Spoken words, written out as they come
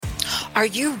Are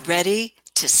you ready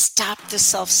to stop the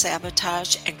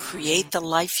self-sabotage and create the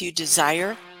life you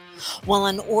desire? Well,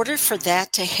 in order for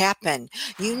that to happen,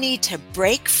 you need to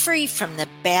break free from the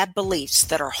bad beliefs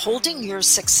that are holding your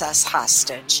success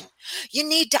hostage. You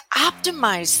need to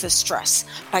optimize the stress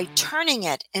by turning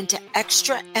it into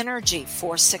extra energy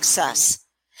for success.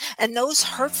 And those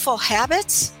hurtful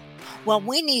habits? Well,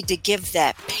 we need to give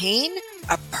that pain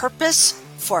a purpose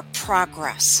for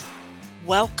progress.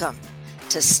 Welcome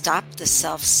to Stop the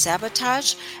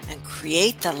Self-Sabotage and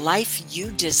Create the Life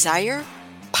You Desire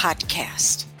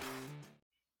podcast.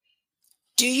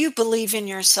 Do you believe in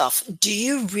yourself? Do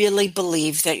you really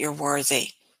believe that you're worthy?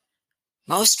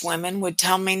 Most women would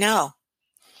tell me no.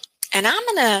 And I'm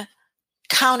going to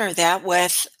counter that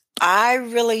with, I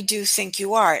really do think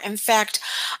you are. In fact,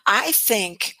 I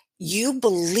think you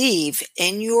believe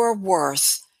in your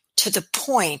worth to the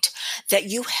point that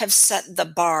you have set the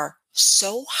bar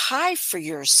so high for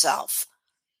yourself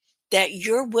that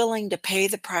you're willing to pay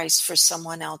the price for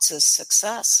someone else's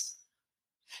success.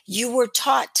 You were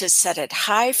taught to set it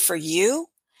high for you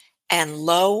and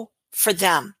low for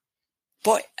them.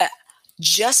 Boy,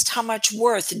 just how much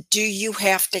worth do you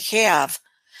have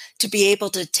to be able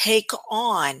to take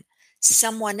on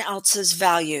someone else's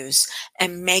values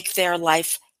and make their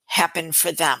life happen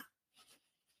for them?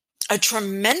 A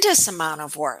tremendous amount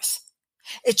of worth.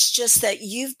 It's just that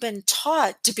you've been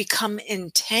taught to become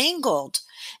entangled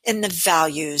in the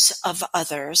values of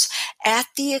others at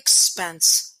the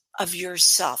expense of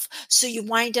yourself. So you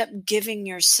wind up giving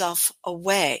yourself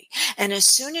away. And as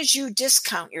soon as you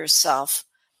discount yourself,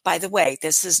 by the way,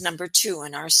 this is number 2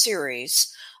 in our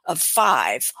series of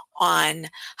 5 on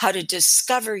how to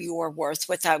discover your worth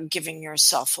without giving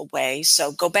yourself away.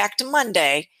 So go back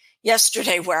to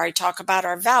yesterday, where I talk about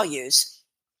our values.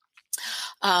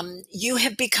 You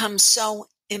have become so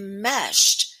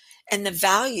enmeshed in the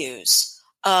values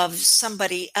of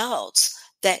somebody else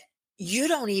that you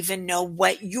don't even know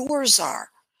what yours are.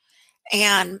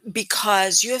 And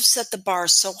because you have set the bar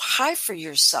so high for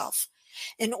yourself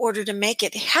in order to make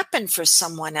it happen for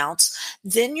someone else,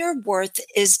 then your worth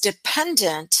is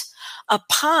dependent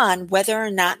upon whether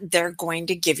or not they're going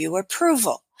to give you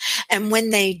approval. And when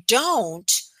they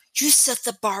don't, you set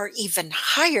the bar even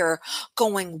higher,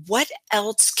 going, what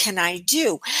else can I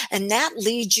do? And that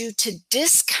leads you to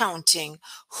discounting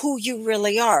who you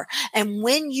really are. And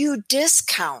when you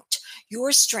discount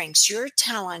your strengths, your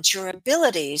talents, your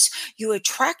abilities, you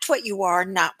attract what you are,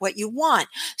 not what you want.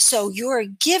 So you're a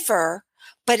giver,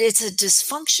 but it's a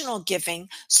dysfunctional giving.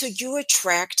 So you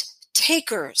attract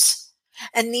takers.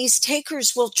 And these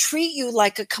takers will treat you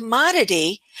like a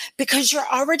commodity because you're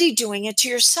already doing it to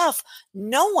yourself.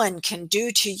 No one can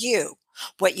do to you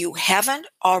what you haven't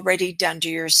already done to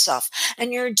yourself.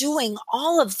 And you're doing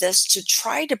all of this to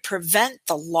try to prevent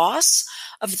the loss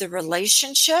of the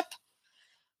relationship.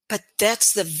 But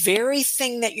that's the very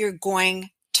thing that you're going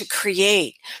to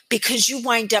create because you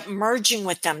wind up merging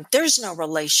with them. There's no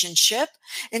relationship.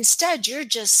 Instead, you're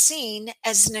just seen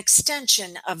as an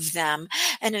extension of them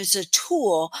and as a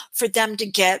tool for them to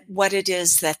get what it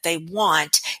is that they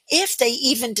want, if they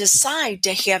even decide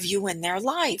to have you in their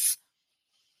life.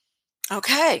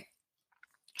 Okay,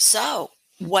 so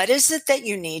what is it that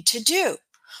you need to do?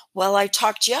 Well, I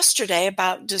talked yesterday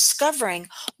about discovering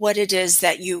what it is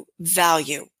that you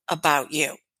value about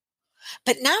you.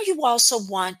 But now you also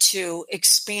want to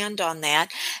expand on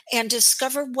that and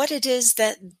discover what it is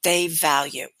that they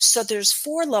value. So there's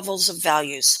 4 levels of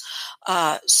values: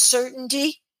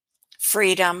 certainty,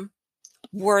 freedom,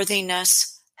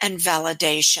 worthiness, and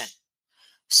validation.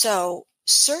 So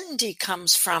certainty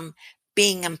comes from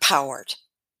being empowered.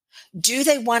 Do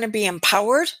they want to be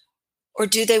empowered, or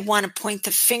do they want to point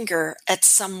the finger at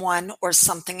someone or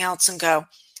something else and go,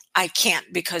 I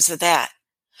can't because of that?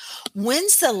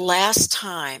 When's the last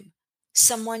time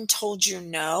someone told you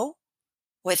no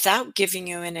without giving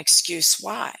you an excuse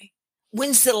why?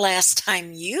 When's the last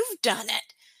time you've done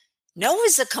it? No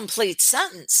is a complete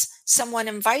sentence. Someone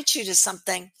invites you to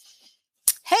something.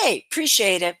 Hey,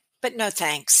 appreciate it, but no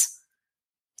thanks.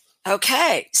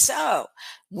 Okay, so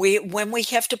when we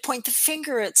have to point the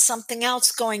finger at something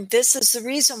else going, this is the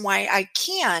reason why I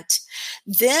can't,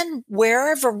 then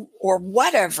wherever or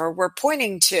whatever we're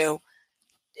pointing to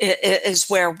is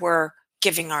where we're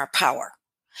giving our power.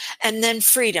 And then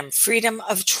freedom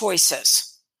of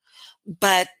choices.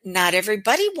 But not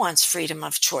everybody wants freedom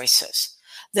of choices.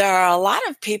 There are a lot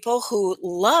of people who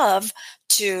love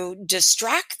to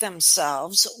distract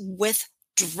themselves with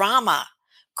drama,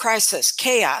 crisis,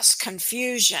 chaos,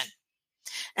 confusion.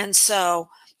 And so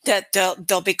that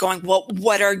they'll be going, well,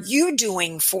 what are you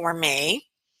doing for me?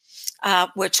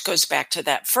 which goes back to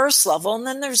that first level. And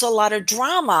then there's a lot of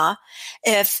drama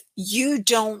if you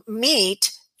don't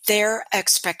meet their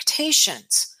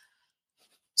expectations.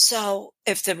 So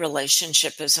if the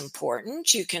relationship is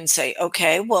important, you can say,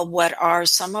 okay, well, what are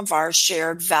some of our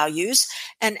shared values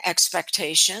and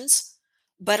expectations?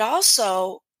 But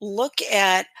also look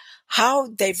at how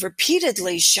they've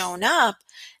repeatedly shown up,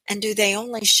 and do they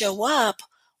only show up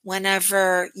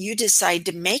whenever you decide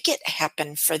to make it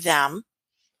happen for them?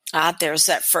 There's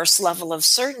that first level of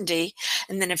certainty.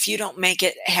 And then if you don't make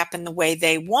it happen the way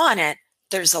they want it,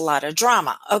 there's a lot of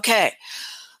drama. Okay.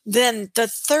 Then the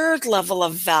third level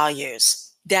of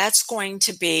values, that's going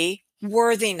to be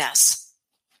worthiness.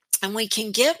 And we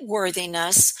can get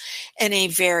worthiness in a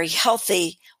very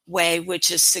healthy way,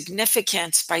 which is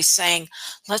significance, by saying,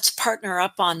 let's partner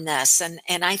up on this. And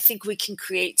I think we can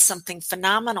create something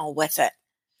phenomenal with it.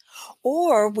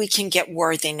 Or we can get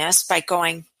worthiness by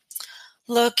going,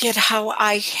 look at how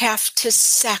I have to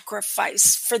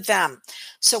sacrifice for them.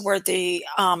 So we're the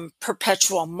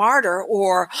perpetual martyr,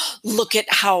 or look at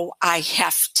how I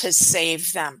have to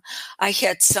save them. I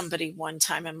had somebody one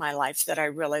time in my life that I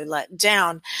really let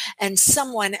down, and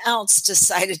someone else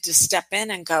decided to step in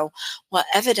and go, well,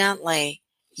 evidently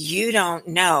you don't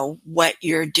know what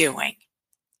you're doing.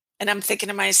 And I'm thinking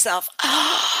to myself,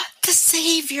 the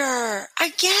savior, I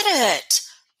get it.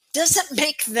 Doesn't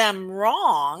make them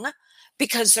wrong,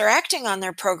 because they're acting on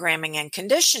their programming and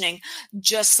conditioning,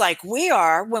 just like we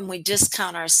are when we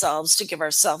discount ourselves to give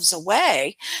ourselves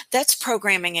away. That's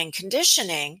programming and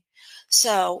conditioning.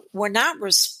 So we're not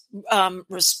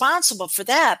responsible for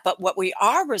that. But what we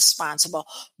are responsible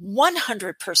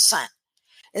 100%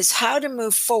 is how to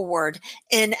move forward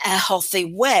in a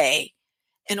healthy way,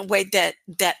 in a way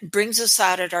that brings us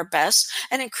out at our best,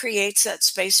 and it creates that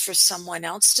space for someone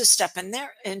else to step in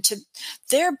there into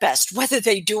their best. Whether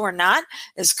they do or not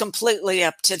is completely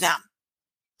up to them.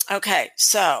 Okay,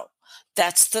 so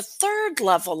that's the third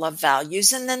level of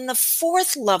values. And then the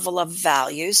fourth level of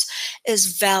values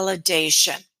is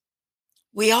validation.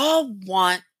 We all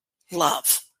want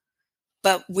love,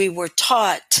 but we were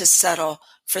taught to settle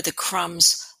for the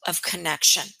crumbs of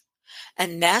connection.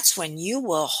 And that's when you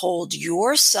will hold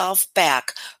yourself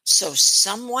back so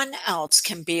someone else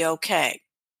can be okay.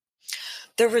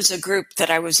 There was a group that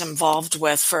I was involved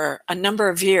with for a number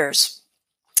of years,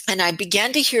 and I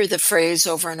began to hear the phrase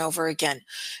over and over again,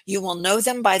 you will know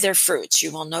them by their fruits.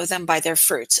 You will know them by their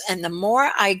fruits. And the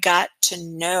more I got to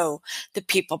know the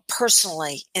people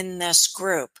personally in this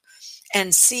group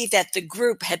and see that the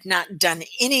group had not done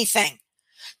anything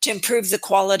to improve the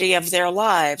quality of their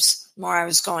lives, more I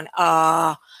was going,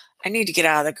 I need to get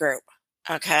out of the group.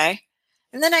 Okay.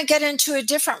 And then I get into a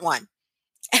different one.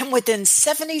 And within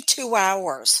 72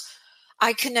 hours,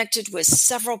 I connected with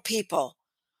several people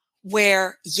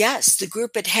where, yes, the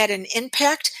group had had an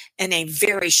impact in a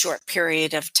very short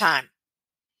period of time.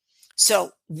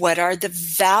 So what are the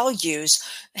values?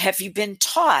 Have you been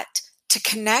taught to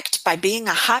connect by being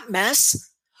a hot mess,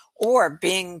 or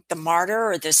being the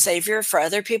martyr or the savior for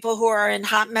other people who are in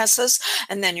hot messes?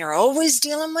 And then you're always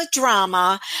dealing with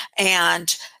drama.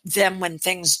 And then when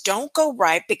things don't go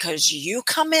right, because you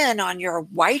come in on your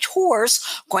white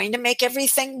horse, going to make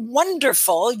everything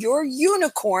wonderful, your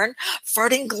unicorn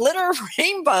farting glitter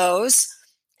rainbows,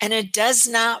 and it does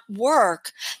not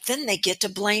work, then they get to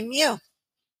blame you.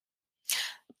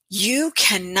 You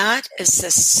cannot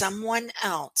assist someone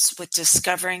else with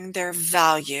discovering their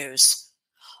values.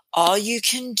 All you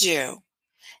can do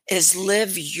is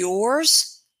live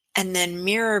yours and then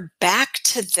mirror back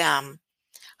to them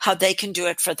how they can do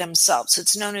it for themselves.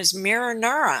 It's known as mirror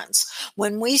neurons.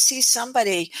 When we see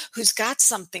somebody who's got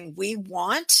something we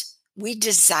want, we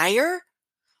desire,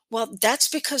 well, that's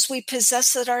because we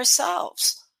possess it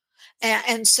ourselves.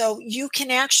 And so you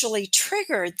can actually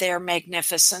trigger their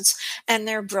magnificence and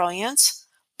their brilliance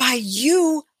by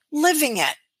you living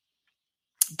it.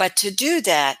 But to do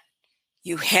that,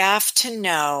 you have to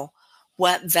know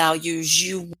what values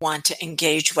you want to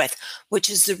engage with,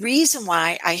 which is the reason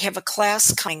why I have a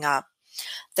class coming up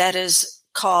that is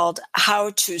called How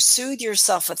to Soothe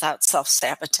Yourself Without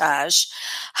Self-Sabotage,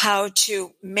 How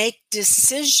to Make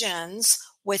Decisions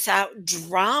Without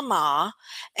Drama,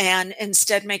 and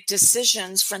instead make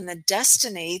decisions from the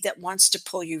destiny that wants to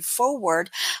pull you forward,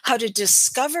 how to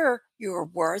discover your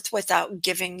worth without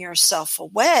giving yourself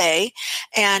away,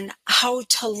 and how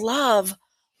to love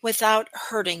without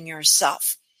hurting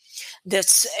yourself.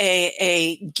 That's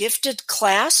a gifted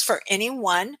class for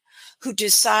anyone who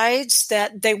decides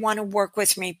that they want to work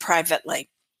with me privately.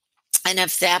 And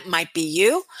if that might be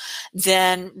you,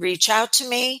 then reach out to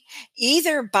me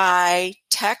either by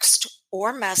text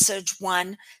or message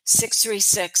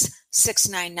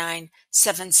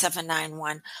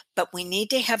 1-636-699-7791. But we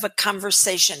need to have a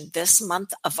conversation this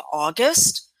month of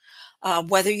August.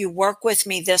 Whether you work with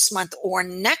me this month or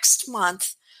next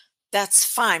month, that's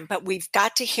fine. But we've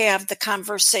got to have the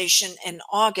conversation in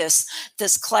August.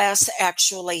 This class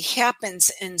actually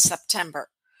happens in September.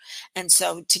 And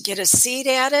so to get a seat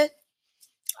at it,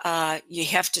 you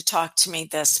have to talk to me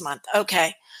this month.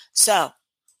 Okay, so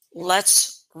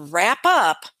let's wrap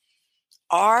up.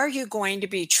 Are you going to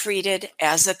be treated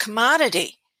as a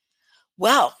commodity?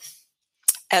 Well,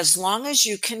 as long as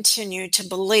you continue to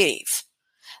believe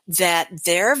that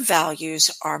their values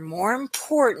are more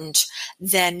important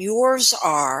than yours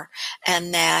are,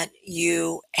 and that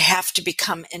you have to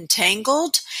become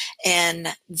entangled in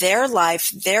their life,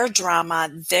 their drama,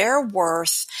 their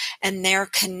worth, and their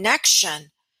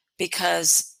connection,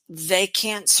 because they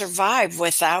can't survive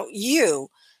without you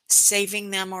saving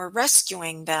them or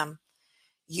rescuing them,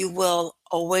 you will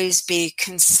always be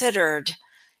considered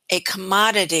a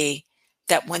commodity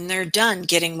that when they're done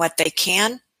getting what they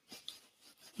can,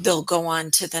 they'll go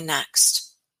on to the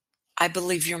next. I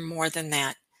believe you're more than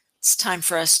that. It's time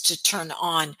for us to turn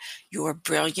on your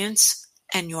brilliance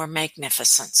and your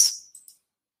magnificence.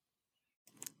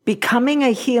 Becoming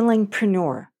a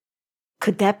healingpreneur.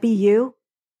 Could that be you?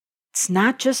 It's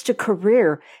not just a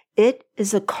career. It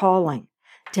is a calling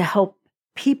to help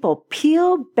people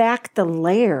peel back the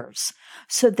layers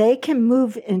so they can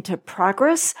move into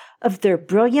progress of their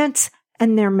brilliance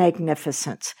and their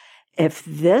magnificence. If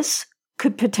this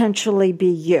could potentially be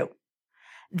you,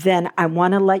 then I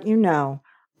want to let you know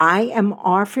I am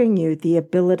offering you the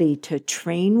ability to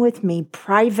train with me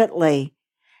privately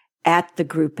at the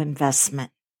group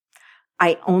investment.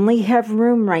 I only have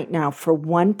room right now for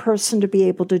one person to be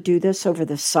able to do this over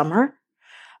the summer.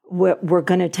 We're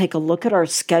going to take a look at our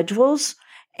schedules,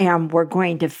 and we're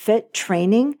going to fit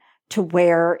training to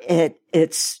where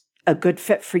it's a good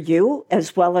fit for you,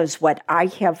 as well as what I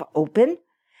have open.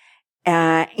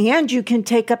 And you can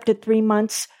take up to 3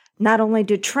 months, not only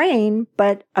to train,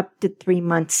 but up to 3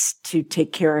 months to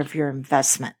take care of your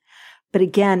investment. But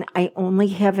again, I only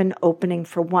have an opening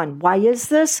for one. Why is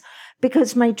this?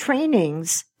 Because my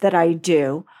trainings that I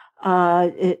do,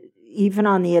 even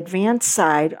on the advanced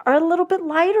side, are a little bit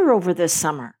lighter over the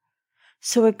summer.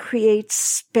 So it creates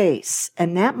space,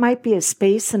 and that might be a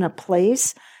space and a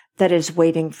place that is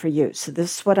waiting for you. So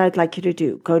this is what I'd like you to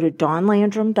do. Go to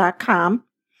dawnlandrum.com.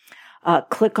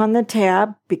 Click on the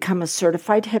tab, become a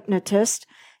certified hypnotist,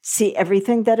 see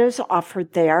everything that is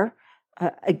offered there.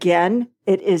 Again,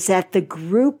 it is at the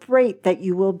group rate that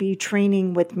you will be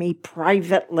training with me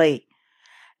privately.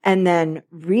 And then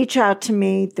reach out to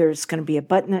me. There's going to be a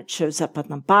button that shows up on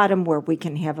the bottom where we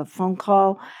can have a phone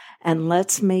call. And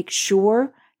let's make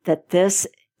sure that this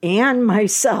and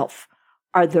myself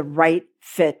are the right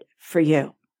fit for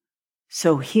you.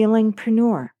 So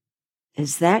healingpreneur,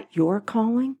 is that your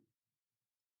calling?